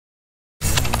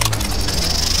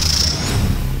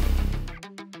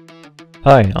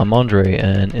Hi, I'm Andre,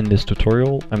 and in this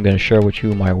tutorial I'm going to share with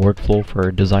you my workflow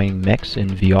for designing mechs in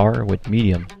VR with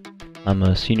Medium. I'm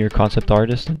a senior concept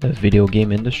artist in the video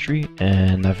game industry,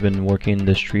 and I've been working in the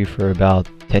industry for about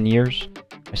 10 years.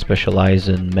 I specialize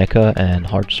in mecha and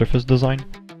hard surface design.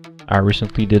 I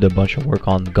recently did a bunch of work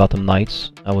on Gotham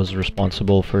Knights. I was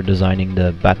responsible for designing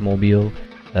the Batmobile,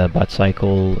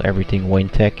 Batcycle, everything Wayne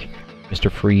Tech,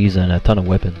 Mr. Freeze, and a ton of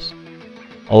weapons.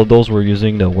 All of those were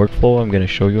using the workflow I'm going to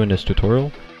show you in this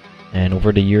tutorial, and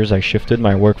over the years I shifted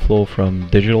my workflow from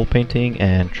digital painting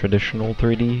and traditional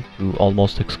 3D to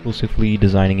almost exclusively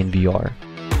designing in VR.